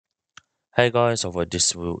Hey guys, over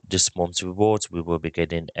this month's rewards, we will be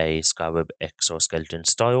getting a Scarab exoskeleton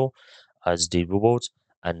style as the rewards,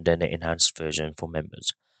 and then an enhanced version for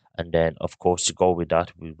members. And then, of course, to go with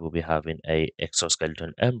that, we will be having a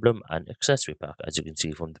exoskeleton emblem and accessory pack, as you can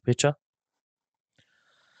see from the picture.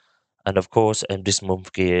 And of course, this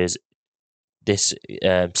month gears, this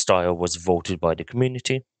style was voted by the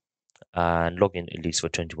community, and log in at least for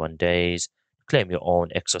 21 days. Claim your own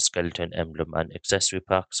exoskeleton emblem and accessory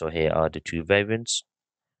pack. So here are the two variants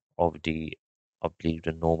of the, I believe,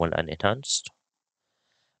 the normal and enhanced.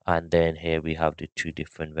 And then here we have the two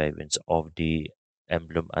different variants of the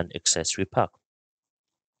emblem and accessory pack.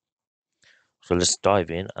 So let's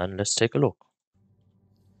dive in and let's take a look.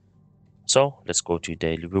 So let's go to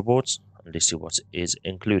daily rewards and let's see what is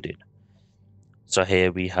included. So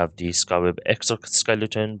here we have the Scarab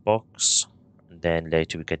exoskeleton box, and then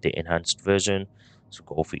later we get the enhanced version. So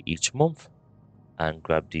go for each month and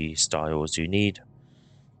grab the styles you need.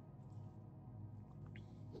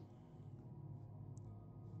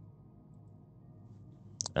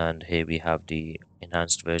 And here we have the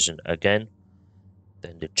enhanced version again,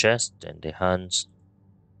 then the chest, then the hands.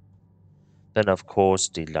 Then of course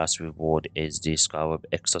the last reward is the Scarab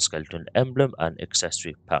exoskeleton emblem and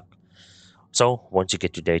accessory pack. So once you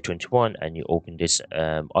get to day 21 and you open this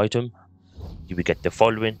item, you will get the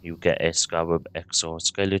following. You get a Scarab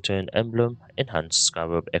exoskeleton emblem, enhanced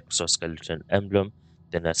Scarab exoskeleton emblem,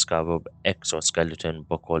 then a Scarab exoskeleton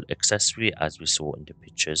buckle accessory as we saw in the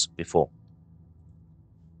pictures before.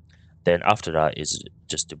 Then after that is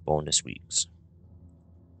just the bonus weeks.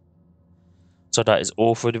 So that is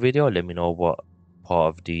all for the video. Let me know what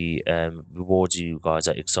part of the rewards you guys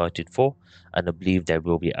are excited for, and I believe they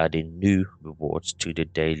will be adding new rewards to the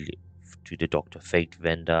Dr. Fate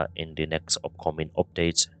vendor in the next upcoming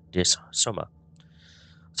updates this summer.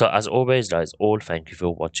 So as always, that is all. Thank you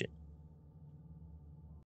for watching.